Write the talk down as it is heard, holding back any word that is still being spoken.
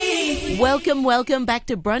Welcome back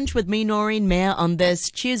to Brunch with me, Noreen Mayer, on this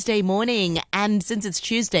Tuesday morning. And since it's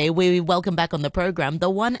Tuesday, we welcome back on the program the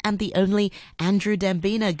one and the only Andrew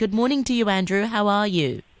Dembina. Good morning to you, Andrew. How are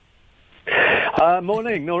you?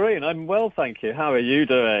 Morning, Noreen. I'm well, thank you. How are you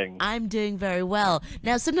doing? I'm doing very well.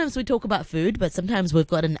 Now, sometimes we talk about food, but sometimes we've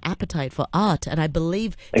got an appetite for art. And I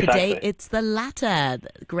believe today it's the latter.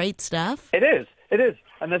 Great stuff. It is.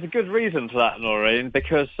 And there's a good reason for that, Noreen,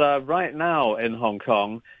 because right now in Hong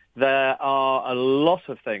Kong, there are a lot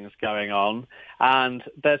of things going on, and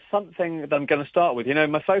there's something that I'm going to start with. You know,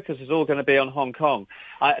 my focus is all going to be on Hong Kong.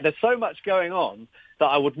 There's so much going on that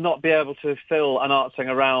I would not be able to fill an art thing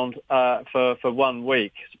around for 1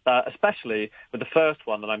 week, especially with the first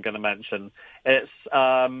one that I'm going to mention. It's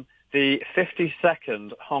the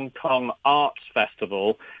 52nd Hong Kong Arts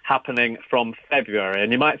Festival happening from February.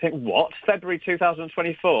 And you might think, what? February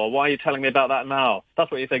 2024? Why are you telling me about that now? That's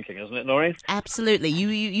what you're thinking, isn't it, Noreen? Absolutely.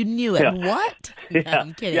 You knew it. Yeah. What? Yeah. No,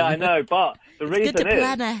 I'm kidding. Yeah, I know, but the reason is... It's good to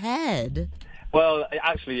plan ahead. Well,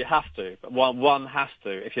 actually, you have to. One has to.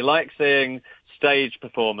 If you like seeing stage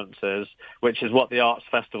performances, which is what the Arts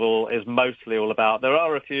Festival is mostly all about, there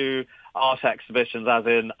are a few art exhibitions, as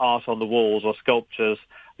in art on the walls or sculptures,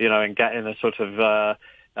 you know, and get in a sort of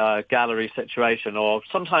gallery situation, or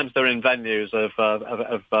sometimes they're in venues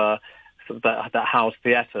that house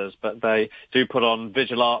theatres, but they do put on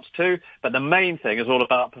visual arts too. But the main thing is all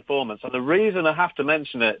about performance. And the reason I have to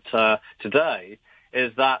mention it today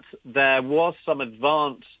is that there was some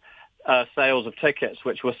advance sales of tickets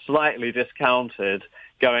which were slightly discounted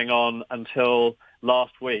going on until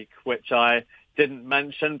last week, which I didn't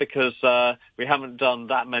mention because we haven't done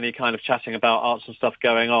that many kind of chatting about arts and stuff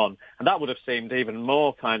going on. And that would have seemed even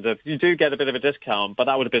more kind of, you do get a bit of a discount, but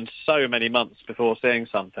that would have been so many months before seeing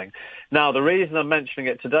something. Now, the reason I'm mentioning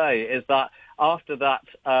it today is that after that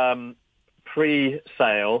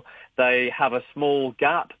pre-sale, they have a small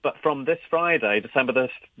gap, but from this Friday, December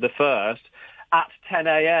the 1st, at 10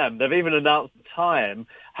 a.m. They've even announced the time,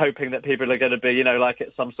 hoping that people are going to be, you know, like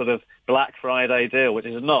it's some sort of Black Friday deal, which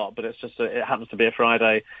is not, but it's just, it happens to be a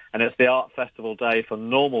Friday, and it's the art festival day for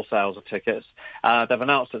normal sales of tickets. They've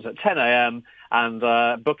announced it's at 10 a.m.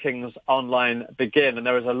 and bookings online begin, and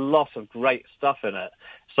there is a lot of great stuff in it.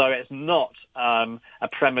 So it's not a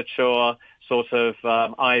premature sort of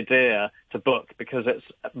idea to book, because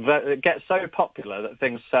it gets so popular that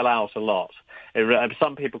things sell out a lot.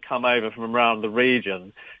 Some people come over from around the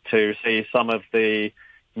region to see some of the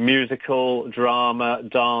musical, drama,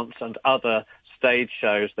 dance and other stage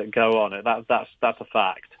shows that go on. That's a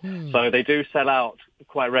fact. So they do sell out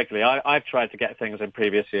quite regularly. I've tried to get things in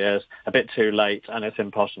previous years, a bit too late, and it's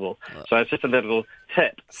impossible. So it's just a little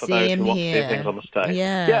tip for those who want to see things on the stage.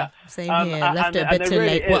 Yeah. Same here. Left it a bit too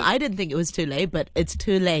late. Well, I didn't think it was too late, but it's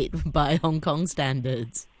too late by Hong Kong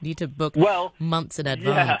standards. You need to book months in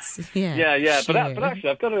advance. Yeah. But actually,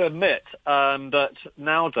 I've got to admit that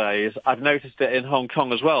nowadays I've noticed it in Hong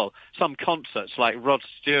Kong as well. Some concerts like Rod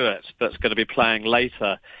Stewart, that's going to be playing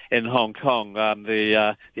later in Hong Kong,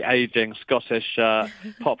 the ageing Scottish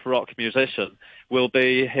pop rock musician, will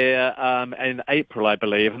be here in April, I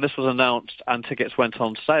believe. And this was announced and tickets went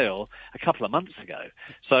on sale a couple of months ago.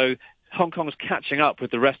 So Hong Kong's catching up with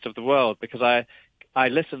the rest of the world, because I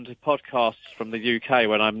listen to podcasts from the UK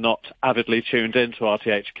when I'm not avidly tuned into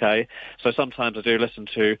RTHK. So sometimes I do listen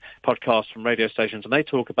to podcasts from radio stations, and they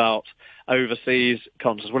talk about overseas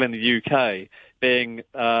concerts, well, in the UK, being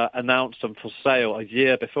announced and for sale a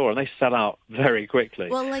year before, and they sell out very quickly.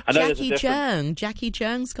 Well, like Jackie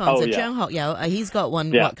Cheung's concert, Cheung Hock Yao, he's got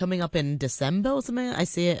one coming up in December or something. I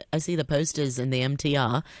see the posters in the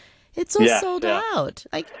MTR. It's all sold out.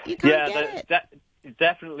 Like, you can't get it.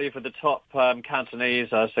 Definitely for the top Cantonese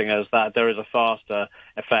singers, that there is a faster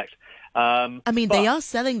effect. I mean, they are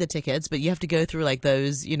selling the tickets, but you have to go through like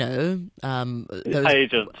those, you know, those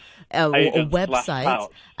agents websites.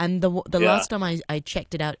 And the last time I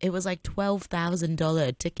checked it out, it was like $12,000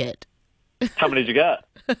 a ticket. How many did you get?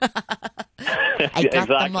 I got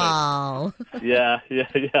them all. Yeah.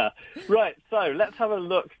 Right, so let's have a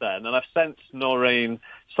look then. And I've sent Noreen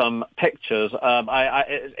some pictures.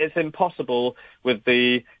 It's impossible with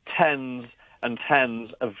the tens and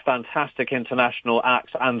tens of fantastic international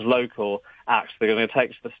acts and local acts that are going to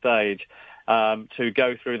take to the stage to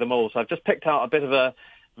go through them all. So I've just picked out a bit of a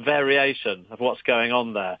variation of what's going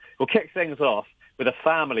on there. We'll kick things off with a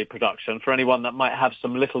family production for anyone that might have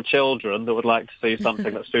some little children that would like to see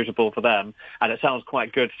something that's suitable for them. And it sounds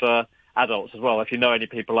quite good for adults as well, if you know any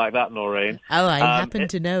people like that, Noreen. Oh, I happen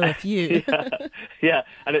to know a few. Yeah,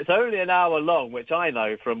 and it's only an hour long, which I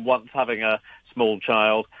know from once having a small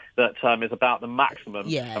child. that is about the maximum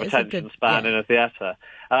of attention span in a theatre.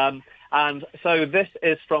 And so this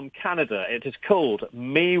is from Canada. It is called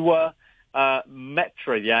Miwa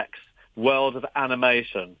Metrayek's World of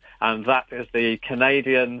Animation, and that is the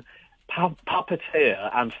Canadian puppeteer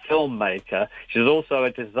and filmmaker. She's also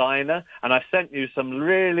a designer, and I've sent you some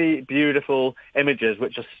really beautiful images,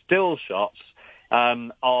 which are still shots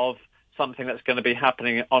of something that's going to be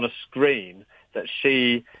happening on a screen that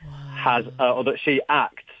she has, or that she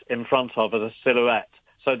acts in front of as a silhouette.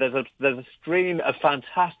 So there's a screen of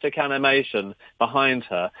fantastic animation behind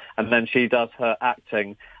her, and then she does her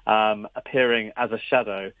acting, appearing as a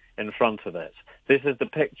shadow in front of it. This is the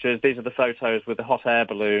pictures. These are the photos with the hot air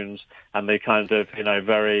balloons and the kind of,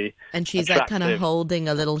 very And she's attractive... like kind of holding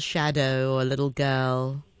a little shadow or a little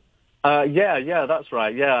girl. Yeah, that's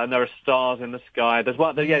right. Yeah, and there are stars in the sky. There's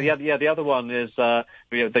one. The other one is that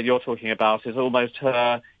you're talking about is almost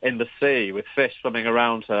her in the sea with fish swimming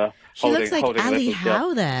around her. She looks like Ali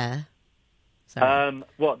Howe there. Sorry.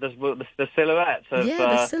 What? There's the silhouette of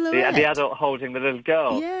the silhouette. The adult holding the little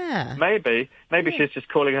girl. Yeah. Maybe she's just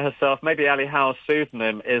calling herself. Maybe Ali Howe's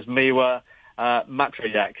pseudonym is Miwa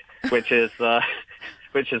Matrayek, which is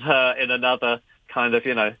her in another kind of,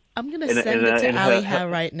 I'm going to send it to Ali Howe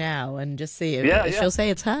right now and just see if she'll say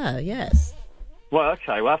it's her. Yes. Well,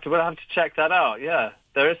 okay, we'll have to check that out. Yeah,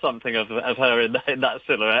 there is something of her in that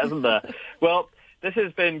silhouette, isn't there? Well, this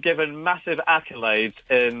has been given massive accolades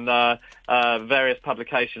in various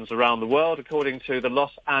publications around the world. According to the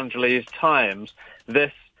Los Angeles Times,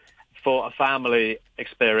 this, for a family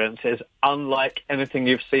experience, is unlike anything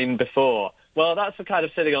you've seen before. Well, that's a kind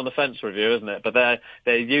of sitting on the fence review, isn't it? But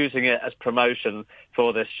they're using it as promotion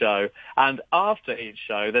for this show. And after each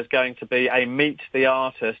show, there's going to be a Meet the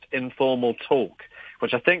Artist informal talk,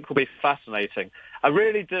 which I think will be fascinating. I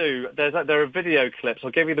really do. There are video clips.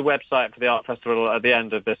 I'll give you the website for the art festival at the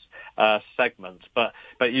end of this segment. But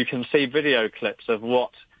you can see video clips of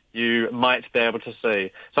what you might be able to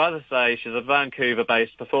see. So as I say, she's a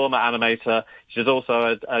Vancouver-based performer, animator. She's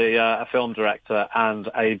also a film director and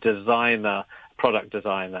a designer, product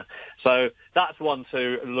designer. So that's one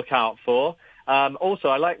to look out for. Also,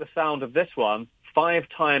 I like the sound of this one,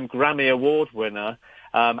 5-time Grammy Award winner,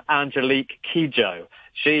 Angelique Kidjo.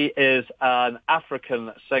 She is an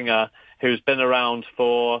African singer who's been around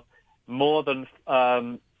for more than...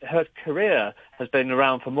 her career has been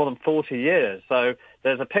around for more than 40 years. So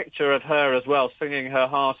there's a picture of her as well, singing her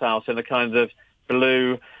heart out in a kind of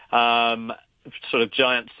blue sort of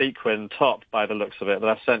giant sequin top, by the looks of it, that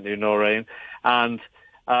I've sent you, Noreen. And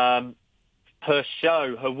her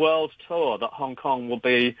show, her world tour that Hong Kong will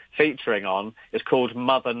be featuring on is called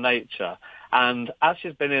Mother Nature. And as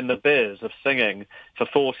she's been in the biz of singing for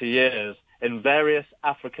 40 years in various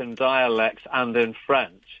African dialects and in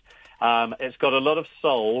French, it's got a lot of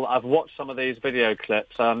soul. I've watched some of these video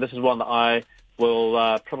clips. This is one that I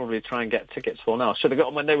will probably try and get tickets for now. Should have got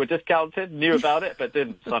them when they were discounted, knew about it, but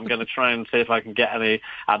didn't. So I'm going to try and see if I can get any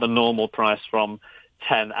at the normal price from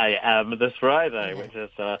 10 a.m. this Friday, which is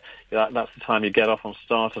that's the time you get off on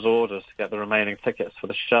starters orders to get the remaining tickets for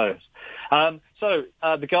the shows. So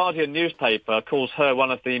the Guardian newspaper calls her one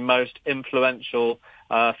of the most influential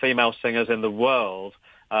female singers in the world.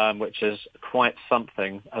 Which is quite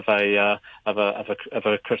something of a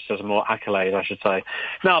criticism or accolade, I should say.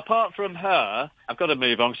 Now, apart from her, I've got to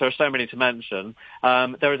move on because there are so many to mention.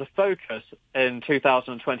 There is a focus in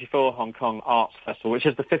 2024 Hong Kong Arts Festival, which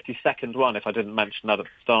is the 52nd one, if I didn't mention that at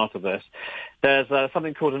the start of this. There's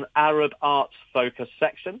something called an Arab Arts Focus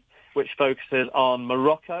section, which focuses on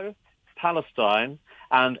Morocco, Palestine,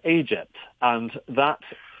 and Egypt, and that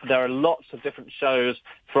there are lots of different shows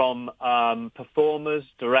from performers,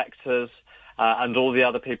 directors, and all the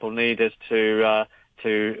other people needed to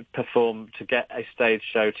perform, to get a stage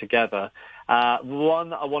show together.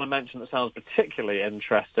 One I want to mention that sounds particularly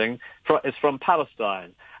interesting is from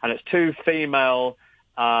Palestine, and it's 2 female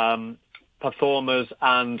performers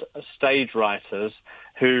and stage writers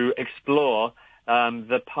who explore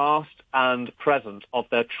the past and present of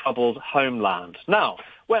their troubled homeland. Now,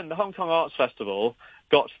 when the Hong Kong Arts Festival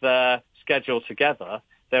got their schedule together,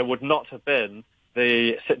 there would not have been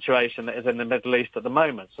the situation that is in the Middle East at the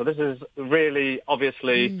moment. So this is really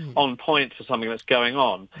obviously on point for something that's going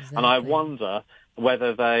on. Exactly. And I wonder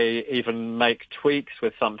whether they even make tweaks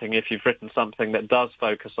with something, if you've written something that does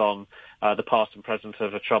focus on the past and present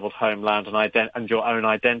of a troubled homeland and your own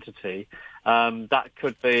identity. That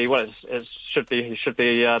could be, well, it should be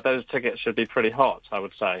those tickets should be pretty hot, I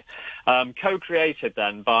would say. Co-created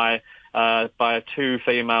then by 2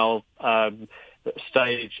 female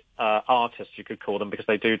stage artists, you could call them, because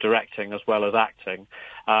they do directing as well as acting.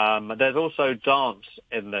 There's also dance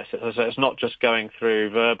in this. It's not just going through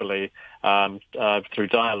verbally, through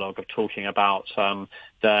dialogue of talking about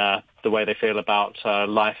the way they feel about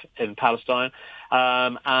life in Palestine.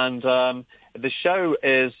 The show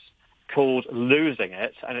is called Losing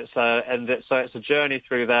It, and it's a journey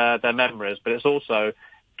through their memories, but it's also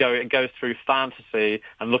it goes through fantasy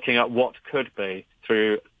and looking at what could be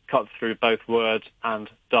cut through both words and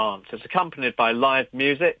dance. It's accompanied by live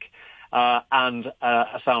music and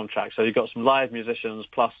a soundtrack. So you've got some live musicians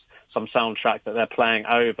plus some soundtrack that they're playing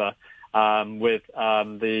over, with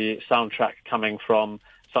the soundtrack coming from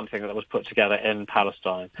something that was put together in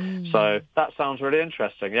Palestine. So that sounds really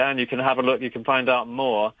interesting, yeah? And you can have a look, you can find out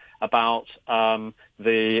more about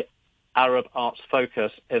the Arab Arts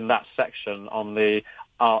Focus in that section on the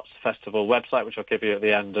Arts Festival website, which I'll give you at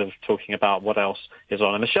the end of talking about what else is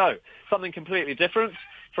on in the show. Something completely different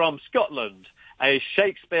from Scotland. A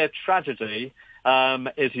Shakespeare tragedy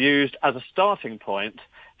is used as a starting point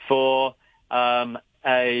for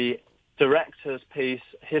a director's piece.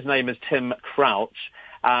 His name is Tim Crouch,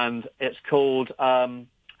 and it's called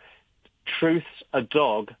Truth's a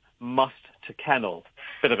Dog Must to Kennel.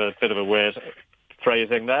 Bit of a weird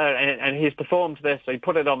phrasing there, and he's performed this. So he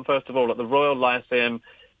put it on first of all at the Royal Lyceum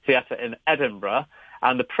Theatre in Edinburgh,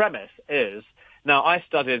 and the premise is, now I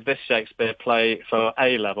studied this Shakespeare play for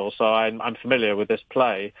A-level, so I'm familiar with this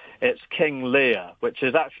play. It's King Lear, which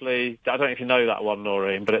is actually, I don't know if you know that one,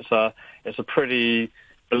 Noreen, but it's a pretty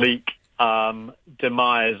bleak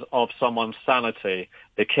demise of someone's sanity,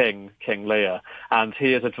 the King Lear, and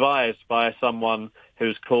he is advised by someone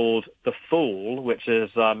who's called the Fool, which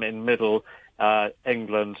is in Middle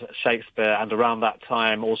England, Shakespeare, and around that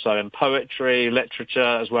time also in poetry,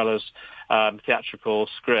 literature, as well as theatrical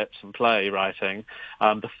scripts and play writing.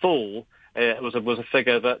 The Fool was a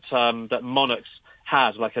figure that monarchs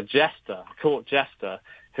had, like a jester, a court jester,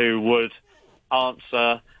 who would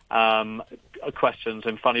answer questions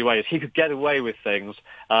in funny ways. He could get away with things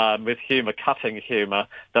with humour, cutting humour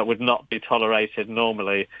that would not be tolerated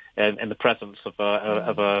normally in the presence of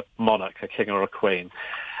a monarch, a king or a queen.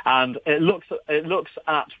 And it looks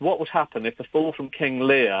at what would happen if the Fool from King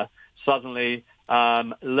Lear suddenly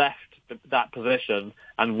left that position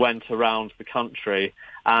and went around the country.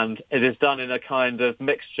 And it is done in a kind of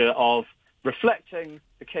mixture of reflecting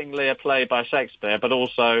the King Lear play by Shakespeare, but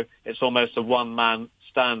also it's almost a one-man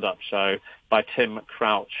stand-up show by Tim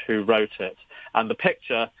Crouch, who wrote it. And the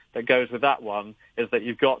picture that goes with that one is that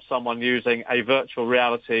you've got someone using a virtual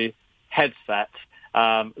reality headset,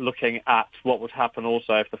 looking at what would happen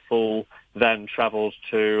also if the Fool then travels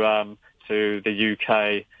to the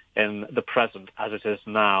UK in the present as it is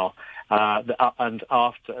now. And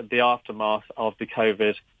after the aftermath of the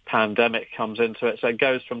COVID pandemic comes into it. So it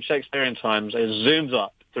goes from Shakespearean times, it zooms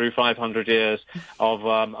up through 500 years of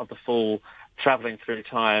the Fool travelling through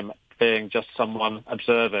time, being just someone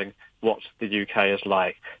observing what the UK is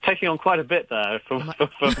like. Taking on quite a bit there for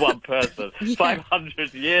one person. Yeah.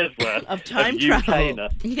 500 years worth of time travel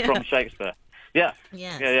yeah. from Shakespeare. Yeah.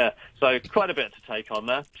 Yes. Yeah. So quite a bit to take on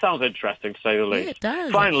there. Sounds interesting, to say the least. Yeah, it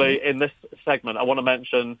does. Finally, actually, in this segment, I want to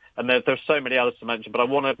mention, and there's so many others to mention, but I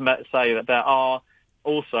want to say that there are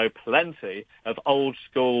also plenty of old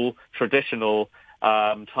school, traditional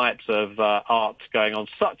types of art going on,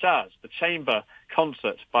 such as the chamber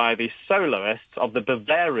concert by the soloists of the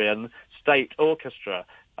Bavarian State Orchestra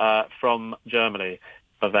from Germany,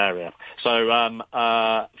 Bavaria. So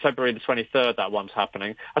February the 23rd, that one's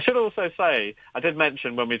happening. I should also say, I did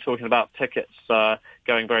mention when we were talking about tickets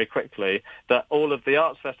going very quickly, that all of the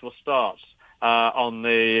Arts Festival starts on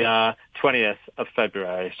the 20th of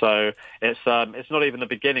February. So it's not even the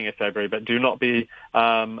beginning of February, but do not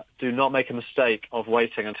make a mistake of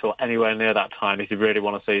waiting until anywhere near that time if you really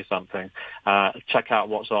want to see something. Check out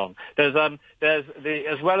what's on. There's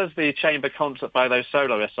as well as the chamber concert by those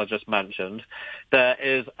soloists I just mentioned, there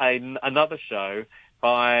is another show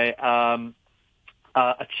by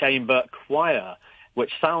a chamber choir,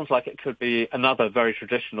 which sounds like it could be another very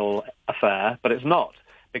traditional affair, but it's not,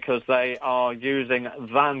 because they are using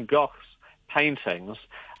Van Gogh's paintings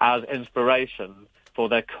as inspiration for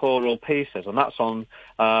their choral pieces. And that's on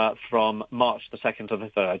from March the 2nd to the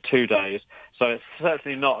 3rd, 2 days. So it's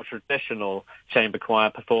certainly not a traditional chamber choir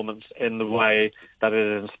performance in the way that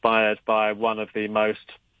it is inspired by one of the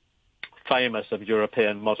most famous of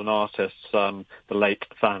European modern artists, the late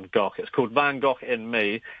Van Gogh. It's called Van Gogh in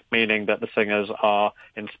Me, meaning that the singers are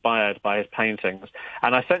inspired by his paintings.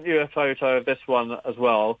 And I sent you a photo of this one as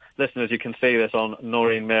well. Listeners, you can see this on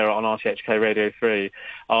Noreen Mira on RTHK Radio 3,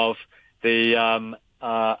 of the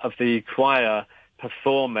the choir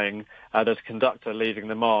performing. There's a conductor leading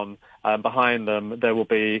them on. Behind them, there will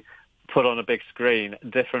be put on a big screen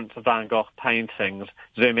different Van Gogh paintings,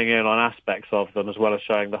 zooming in on aspects of them as well as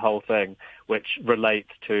showing the whole thing, which relate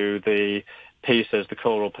to the pieces, the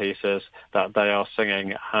choral pieces that they are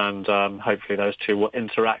singing, and hopefully those two will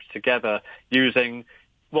interact together using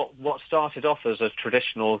what started off as a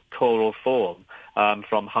traditional choral form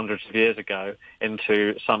from hundreds of years ago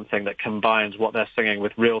into something that combines what they're singing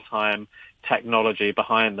with real-time technology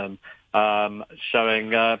behind them,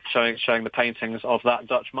 showing the paintings of that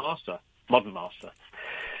Dutch master, modern master.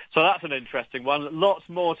 So that's an interesting one. Lots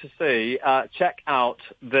more to see. Check out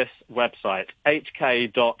this website,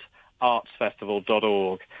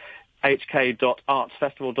 hk.artsfestival.org.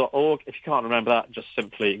 hk.artsfestival.org. If you can't remember that, just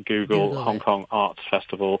simply Google Hong Kong Arts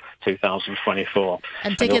Festival 2024.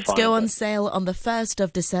 And tickets go on sale on the 1st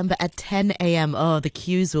of December at 10 a.m. Oh, the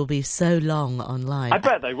queues will be so long online. I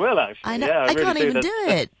bet they will, actually. I know. Yeah, I can't even do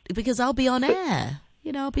it because I'll be on air.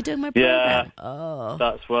 You know, I'll be doing my program. Yeah, oh,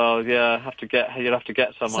 you'll have to get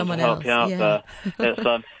someone to help you out there.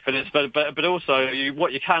 But also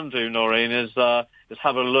what you can do, Noreen, is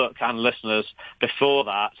have a look, and listeners, before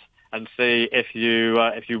that, and see if you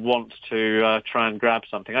want to try and grab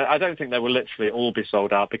something. I don't think they will literally all be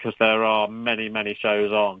sold out because there are many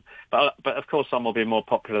shows on. But of course some will be more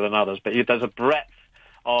popular than others. But there's a breadth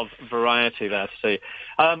of variety there to see.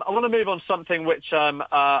 I want to move on to something which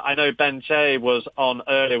I know Ben Jay was on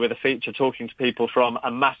earlier with a feature talking to people from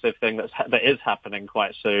a massive thing that is happening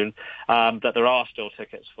quite soon, that there are still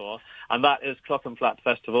tickets for, and that is Clock and Flap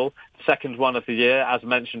Festival, second one of the year, as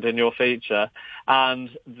mentioned in your feature.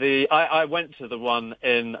 And I went to the one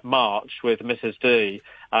in March with Mrs. D,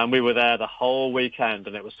 and we were there the whole weekend,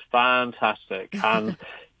 and it was fantastic. And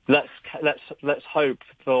let's hope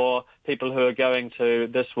for people who are going to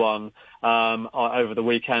this one over the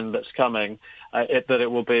weekend that's coming, that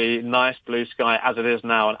it will be nice blue sky as it is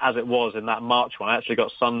now and as it was in that March one. I actually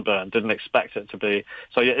got sunburned, didn't expect it to be.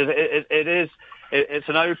 So it's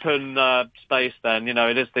an open space then. You know,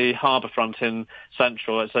 it is the harbourfront in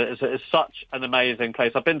Central. It's such an amazing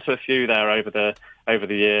place. I've been to a few there over the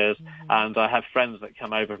years, and I have friends that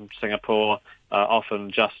come over from Singapore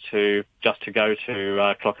often just to go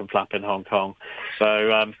to Clock and Flap in Hong Kong.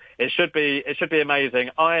 So it should be amazing.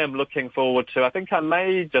 I am looking forward to. I think I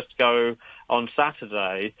may just go on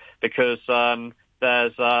Saturday because I'll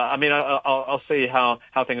see how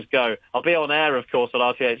things go. I'll be on air, of course, at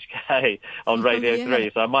RTHK on Radio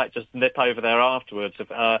 3, so I might just nip over there afterwards. If,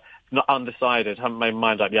 not undecided, haven't made my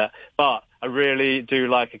mind up yet. But I really do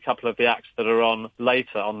like a couple of the acts that are on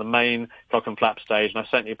later on the main Clock and Flap stage, and I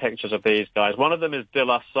sent you pictures of these guys. One of them is De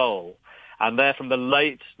La Soul, and they're from the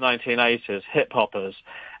late 1980s, hip-hoppers,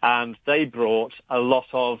 and they brought a lot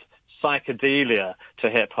of psychedelia to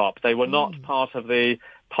hip-hop. They were not part of the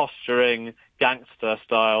posturing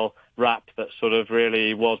gangster-style rap that sort of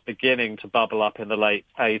really was beginning to bubble up in the late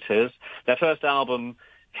 80s. Their first album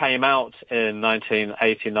came out in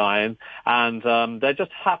 1989, and they're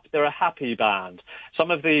just happy. They're a happy band. Some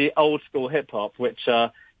of the old-school hip-hop, which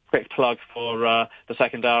quick plug for the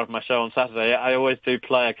second hour of my show on Saturday, I always do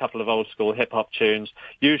play a couple of old-school hip-hop tunes,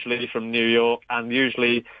 usually from New York and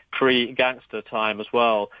usually pre-gangster time as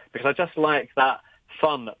well, because I just like that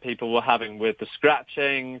fun that people were having with the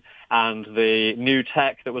scratching and the new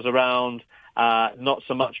tech that was around. Not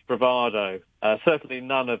so much bravado. Certainly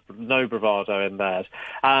no bravado in theirs.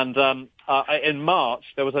 And in March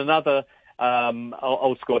there was another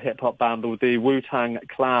old school hip hop band, the Wu-Tang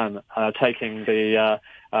Clan, taking the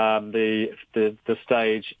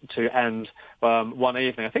stage to end one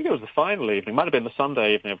evening. I think it was the final evening. Might have been the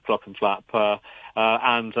Sunday evening of Clock and Flap,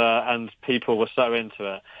 and people were so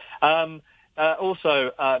into it.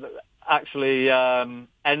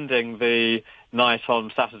 Ending the night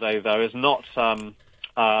on Saturday though is not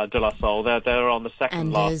De La Soul. They're on the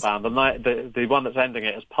second last band. The one that's ending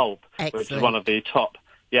it is Pulp, which is one of the top.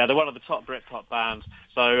 Yeah, they're one of the top Britpop bands.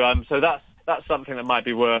 So that's something that might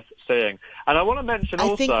be worth seeing. And I want to mention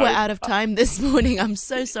also... I think we're out of time this morning. I'm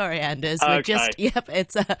so sorry, Anders.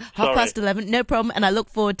 It's 11:30. No problem. And I look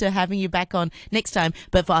forward to having you back on next time.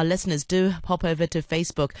 But for our listeners, do hop over to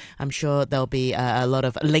Facebook. I'm sure there'll be a lot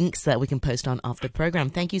of links that we can post on after the program.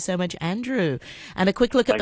 Thank you so much, Andrew. And a quick look at